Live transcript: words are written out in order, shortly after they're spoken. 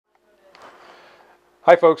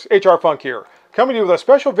Hi folks, HR Funk here, coming to you with a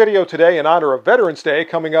special video today in honor of Veterans Day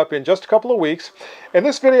coming up in just a couple of weeks. And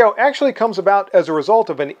this video actually comes about as a result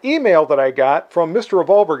of an email that I got from Mr.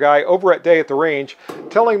 Revolver Guy over at Day at the Range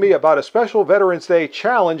telling me about a special Veterans Day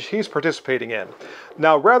challenge he's participating in.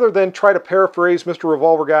 Now, rather than try to paraphrase Mr.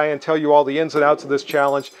 Revolver Guy and tell you all the ins and outs of this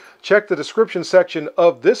challenge, check the description section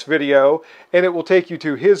of this video and it will take you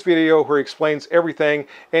to his video where he explains everything,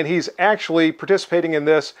 and he's actually participating in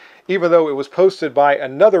this even though it was posted by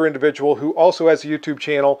another individual who also has a YouTube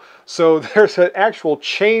channel. So there's an actual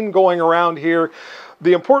chain going around here.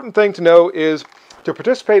 The important thing to know is to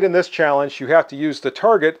participate in this challenge, you have to use the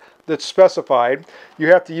target that's specified. You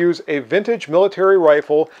have to use a vintage military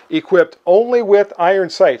rifle equipped only with iron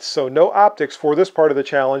sights, so no optics for this part of the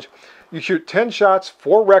challenge. You shoot 10 shots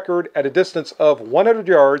for record at a distance of 100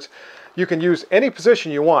 yards. You can use any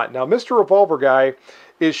position you want. Now, Mr. Revolver Guy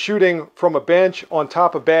is shooting from a bench on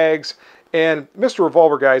top of bags, and Mr.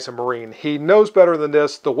 Revolver Guy is a Marine. He knows better than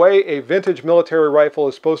this. The way a vintage military rifle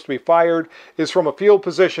is supposed to be fired is from a field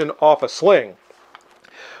position off a sling.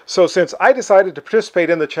 So since I decided to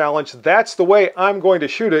participate in the challenge, that's the way I'm going to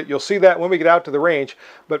shoot it. You'll see that when we get out to the range.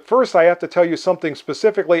 But first I have to tell you something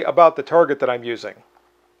specifically about the target that I'm using.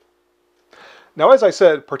 Now, as I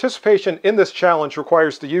said, participation in this challenge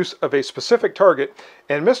requires the use of a specific target,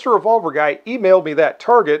 and Mr. Revolver Guy emailed me that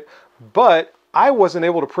target, but I wasn't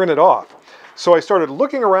able to print it off. So I started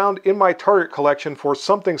looking around in my target collection for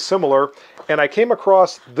something similar, and I came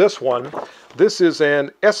across this one. This is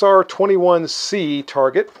an SR21C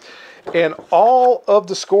target, and all of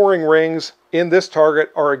the scoring rings in this target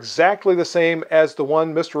are exactly the same as the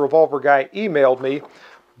one Mr. Revolver Guy emailed me,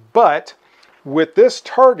 but with this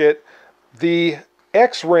target, the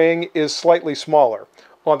X-ring is slightly smaller.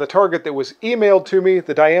 On the target that was emailed to me,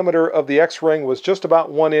 the diameter of the X-ring was just about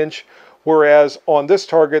 1 inch, whereas on this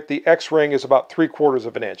target, the X-ring is about 3/4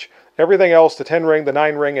 of an inch. Everything else, the 10 ring, the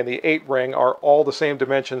 9 ring, and the 8 ring, are all the same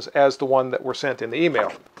dimensions as the one that were sent in the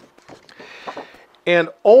email. And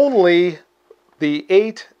only the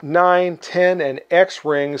 8, 9, 10, and X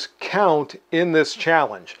rings count in this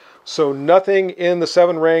challenge. So nothing in the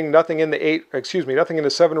 7 ring, nothing in the 8, nothing in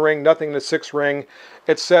the 7 ring, nothing in the 6 ring,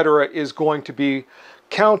 etc. is going to be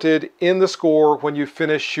counted in the score when you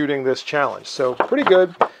finish shooting this challenge. So pretty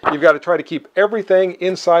good. You've got to try to keep everything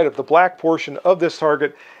inside of the black portion of this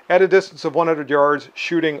target at a distance of 100 yards,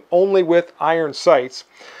 shooting only with iron sights.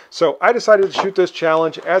 So I decided to shoot this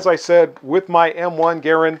challenge, as I said, with my M1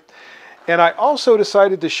 Garand. And I also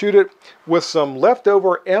decided to shoot it with some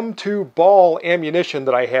leftover M2 ball ammunition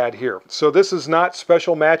that I had here. So this is not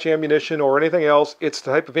special match ammunition or anything else. It's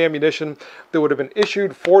the type of ammunition that would have been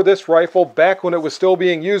issued for this rifle back when it was still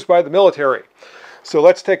being used by the military. So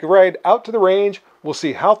let's take a ride out to the range. We'll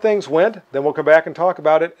see how things went. Then we'll come back and talk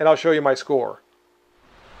about it, and I'll show you my score.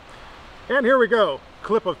 And here we go.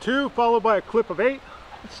 Clip of 2 followed by a clip of 8.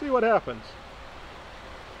 Let's see what happens.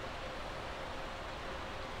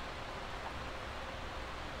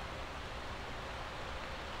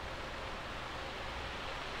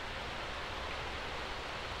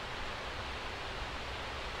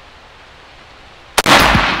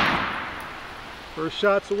 First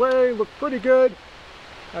shots away, look pretty good.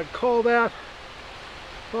 I'd call that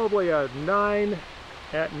probably a 9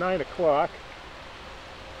 at 9 o'clock.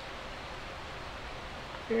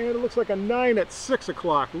 And it looks like a 9 at 6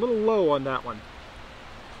 o'clock, a little low on that one.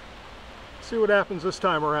 Let's see what happens this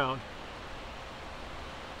time around.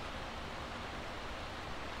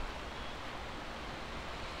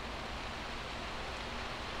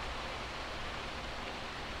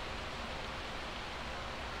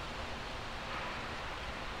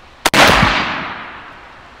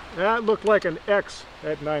 That looked like an X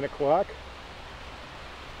at 9 o'clock.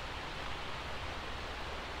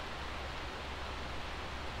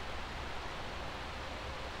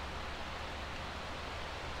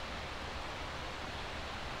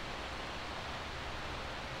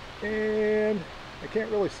 And I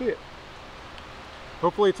can't really see it.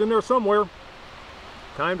 Hopefully it's in there somewhere.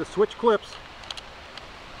 Time to switch clips.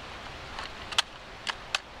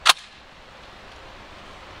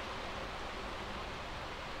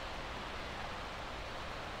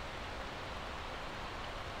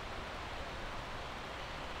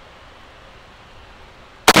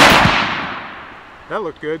 That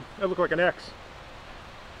looked good. That looked like an X.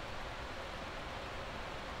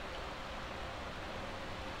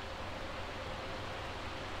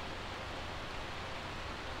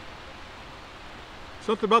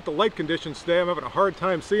 Something about the light conditions today. I'm having a hard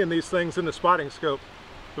time seeing these things in the spotting scope.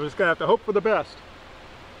 So we're just going to have to hope for the best.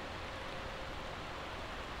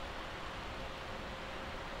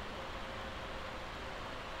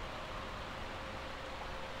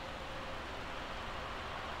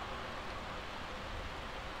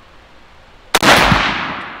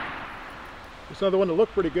 That's another one that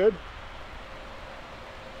looked pretty good.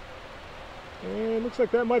 And looks like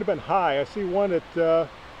that might have been high. I see one at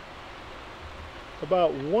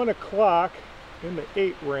about 1 o'clock in the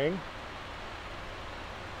 8 ring.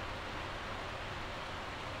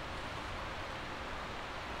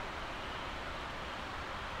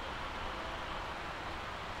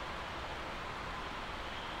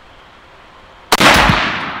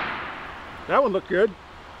 That one looked good.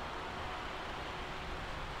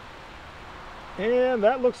 And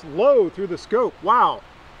that looks low through the scope. Wow.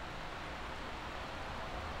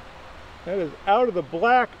 That is out of the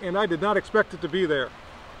black, and I did not expect it to be there.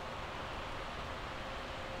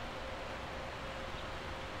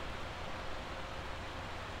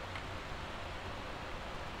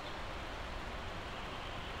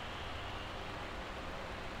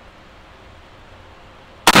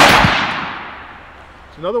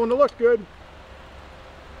 It's another one that looked good.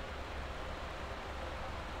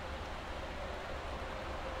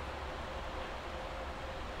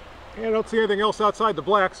 And I don't see anything else outside the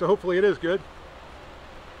black, so hopefully it is good.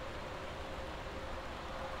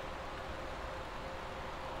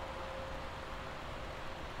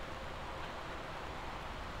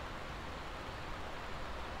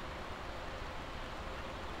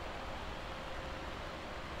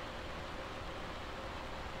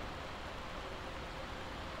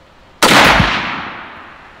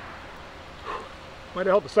 Might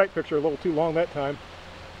have held the sight picture a little too long that time.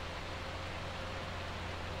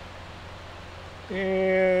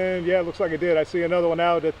 And yeah, it looks like it did. I see another one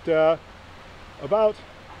out at about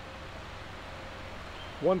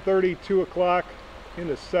 1:30, 2 o'clock in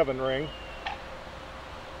the 7 ring.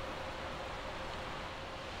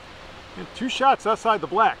 And 2 shots outside the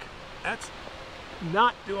black. That's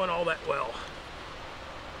not doing all that well.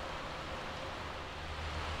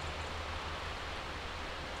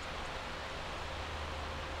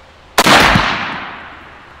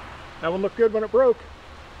 That one looked good when it broke.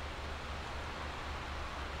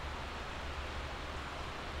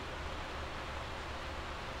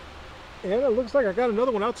 And it looks like I got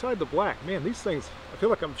another one outside the black. Man, these things, I feel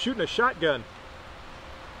like I'm shooting a shotgun.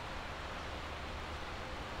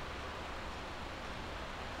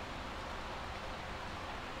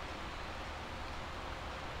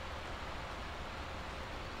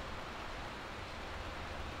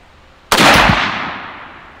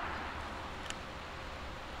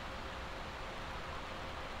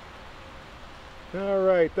 All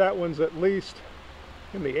right, that one's at least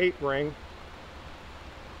in the 8 ring.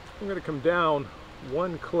 I'm going to come down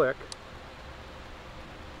 1 click.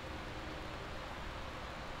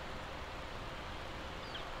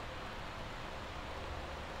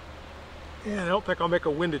 And I don't think I'll make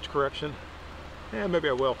a windage correction. And maybe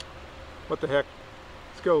I will. What the heck.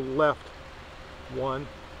 Let's go left 1.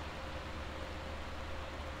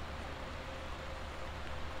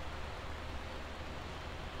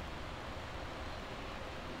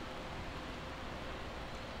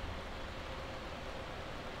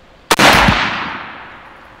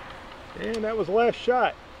 And that was the last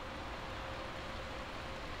shot.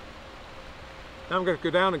 Now I'm going to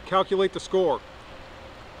go down and calculate the score.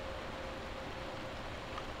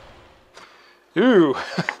 Ooh,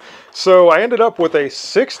 so I ended up with a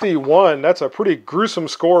 61. That's a pretty gruesome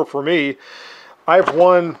score for me. I've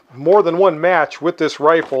won more than 1 match with this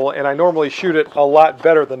rifle, and I normally shoot it a lot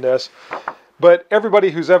better than this. But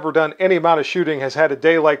everybody who's ever done any amount of shooting has had a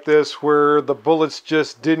day like this where the bullets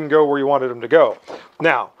just didn't go where you wanted them to go.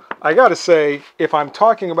 Now, I gotta say, if I'm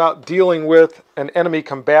talking about dealing with an enemy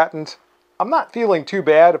combatant, I'm not feeling too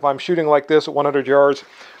bad if I'm shooting like this at 100 yards,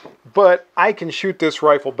 but I can shoot this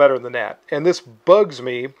rifle better than that, and this bugs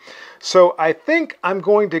me. So I think I'm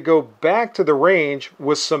going to go back to the range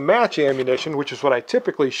with some match ammunition, which is what I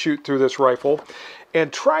typically shoot through this rifle,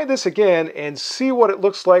 and try this again and see what it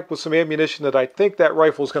looks like with some ammunition that I think that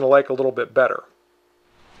rifle is going to like a little bit better.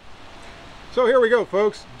 So here we go,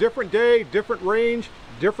 folks. Different day, different range,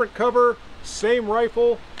 different cover, same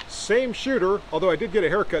rifle, same shooter, although I did get a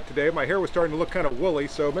haircut today. My hair was starting to look kind of woolly,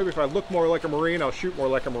 so maybe if I look more like a Marine, I'll shoot more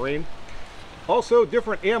like a Marine. Also,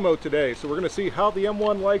 different ammo today, so we're going to see how the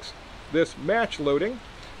M1 likes this match loading.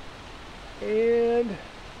 And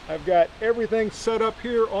I've got everything set up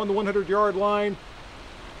here on the 100-yard line.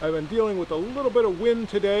 I've been dealing with a little bit of wind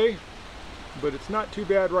today, but it's not too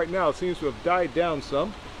bad right now. It seems to have died down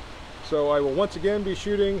some. So I will once again be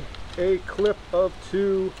shooting a clip of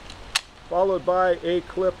 2 followed by a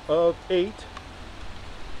clip of 8.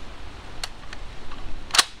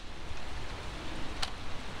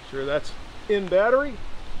 Sure that's in battery.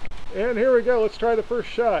 And here we go. Let's try the first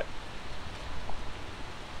shot.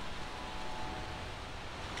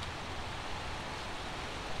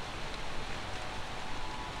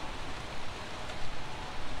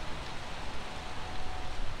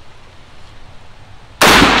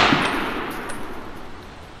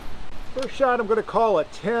 First shot I'm going to call a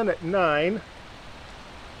 10 at 9.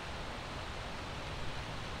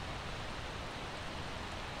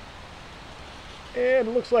 And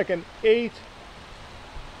it looks like an 8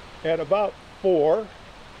 at about 4.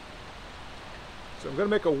 So I'm going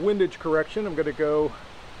to make a windage correction. I'm going to go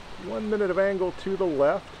 1 minute of angle to the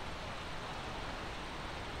left.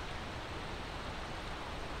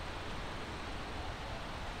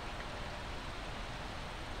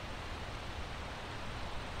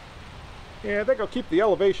 And I think I'll keep the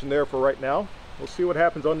elevation there for right now. We'll see what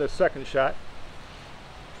happens on this second shot.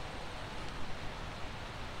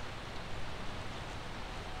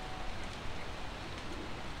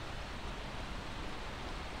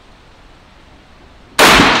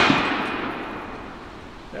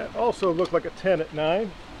 That also looked like a 10 at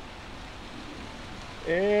 9.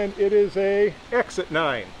 And it is a X at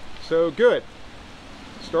 9. So good.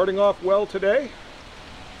 Starting off well today.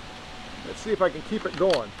 Let's see if I can keep it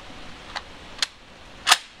going.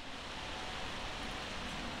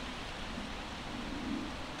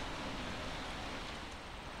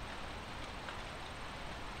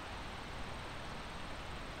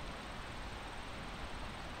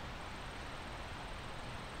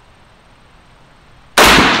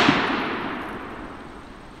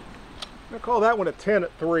 I'm going to call that one a 10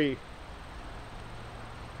 at 3.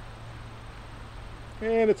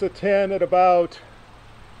 And it's a 10 at about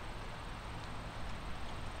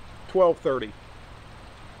 12:30.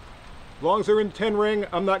 As long as they're in 10 ring,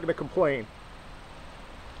 I'm not going to complain.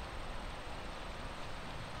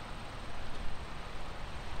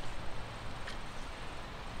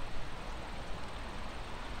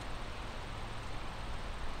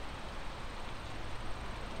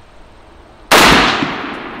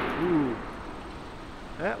 Ooh.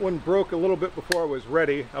 That one broke a little bit before I was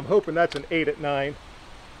ready. I'm hoping that's an 8 at 9.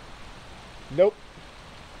 Nope.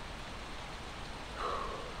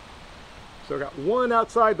 So I got one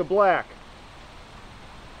outside the black.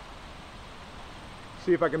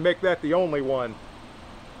 See if I can make that the only one.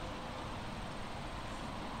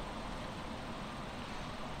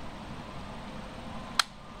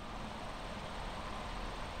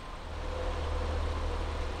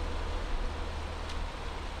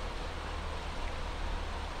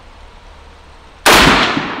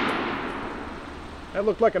 That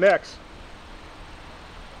looked like an X.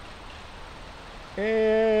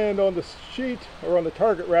 And on the sheet, or on the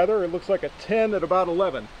target rather, it looks like a 10 at about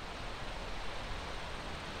 11.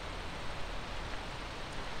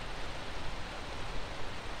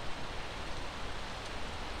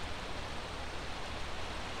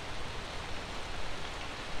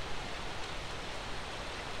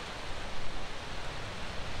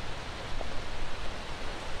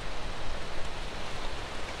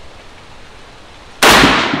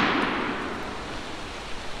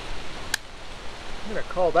 I'm going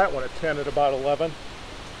to call that one a 10 at about 11.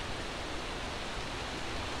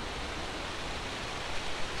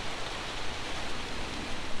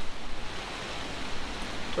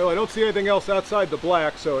 Well, I don't see anything else outside the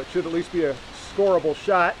black, so it should at least be a scoreable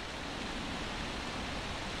shot.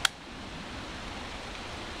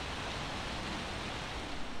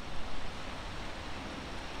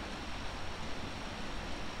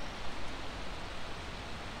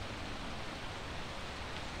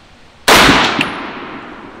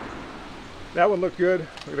 That one looked good.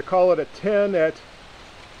 We're going to call it a 10 at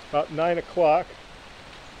about 9 o'clock.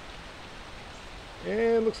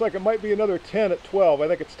 And looks like it might be another 10 at 12. I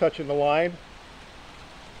think it's touching the line.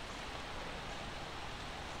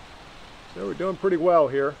 So we're doing pretty well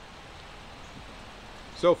here.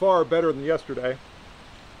 So far, better than yesterday.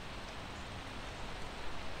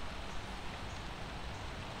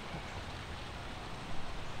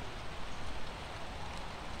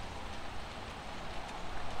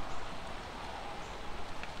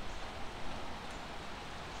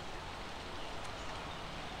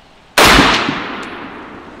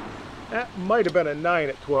 That might have been a 9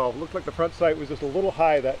 at 12. Looked like the front sight was just a little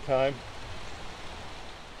high that time.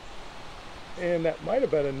 And that might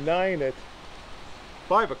have been a 9 at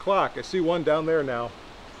 5 o'clock. I see one down there now.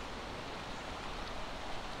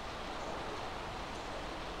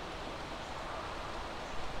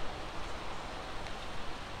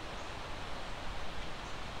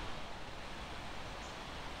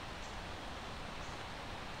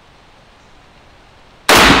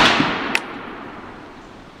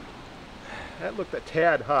 That looked a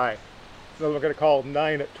tad high. So we're going to call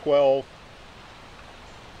 9 at 12.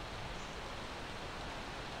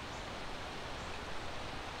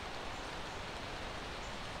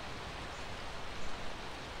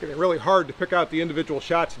 Getting really hard to pick out the individual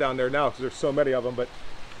shots down there now because there's so many of them, but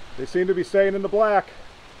they seem to be staying in the black.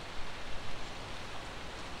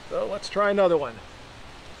 So let's try another one.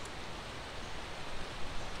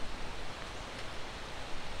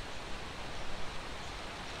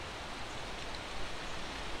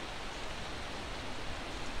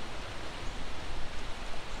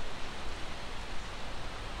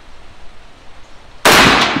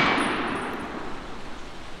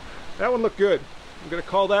 That one looked good. I'm going to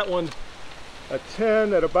call that one a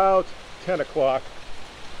 10 at about 10 o'clock.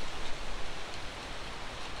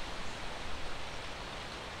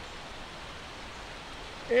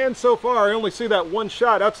 And so far I only see that one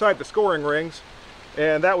shot outside the scoring rings,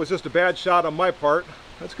 and that was just a bad shot on my part.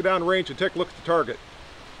 Let's go down range and take a look at the target.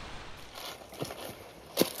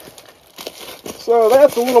 So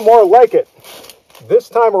that's a little more like it. This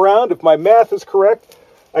time around, if my math is correct,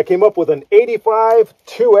 I came up with an 85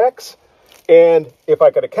 2X, and if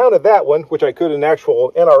I could have counted that one, which I could in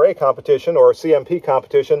actual NRA competition or CMP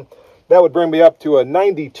competition, that would bring me up to a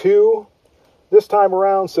 92 this time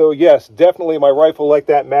around. So yes, definitely my rifle liked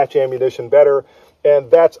that match ammunition better, and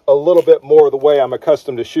that's a little bit more the way I'm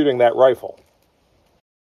accustomed to shooting that rifle.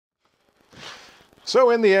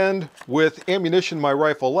 So in the end, with ammunition my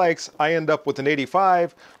rifle likes, I end up with an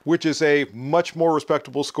 85, which is a much more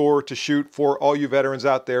respectable score to shoot for all you veterans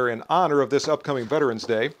out there in honor of this upcoming Veterans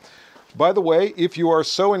Day. By the way, if you are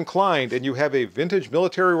so inclined and you have a vintage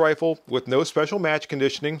military rifle with no special match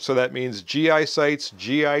conditioning, so that means GI sights,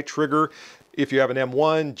 GI trigger, if you have an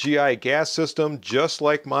M1 GI gas system, just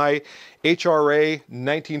like my HRA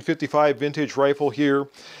 1955 vintage rifle here,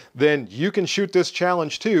 then you can shoot this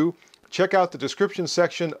challenge too. Check out the description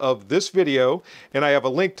section of this video, and I have a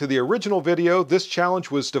link to the original video. This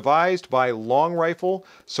challenge was devised by Long Rifle,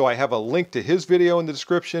 so I have a link to his video in the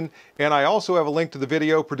description, and I also have a link to the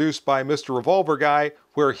video produced by Mr. Revolver Guy,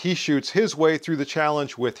 where he shoots his way through the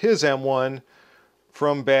challenge with his M1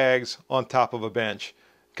 from bags on top of a bench.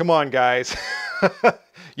 Come on, guys.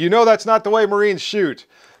 You know that's not the way Marines shoot.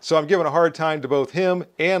 So I'm giving a hard time to both him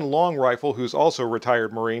and Long Rifle, who's also a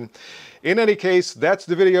retired Marine. In any case, that's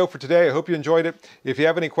the video for today. I hope you enjoyed it. If you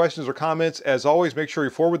have any questions or comments, as always, make sure you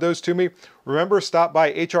forward those to me. Remember, stop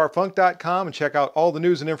by hrfunk.com and check out all the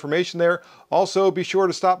news and information there. Also, be sure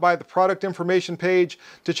to stop by the product information page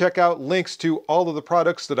to check out links to all of the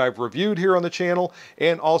products that I've reviewed here on the channel,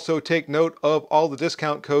 and also take note of all the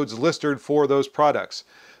discount codes listed for those products.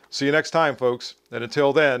 See you next time, folks. And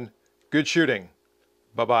until then, good shooting.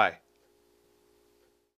 Bye-bye.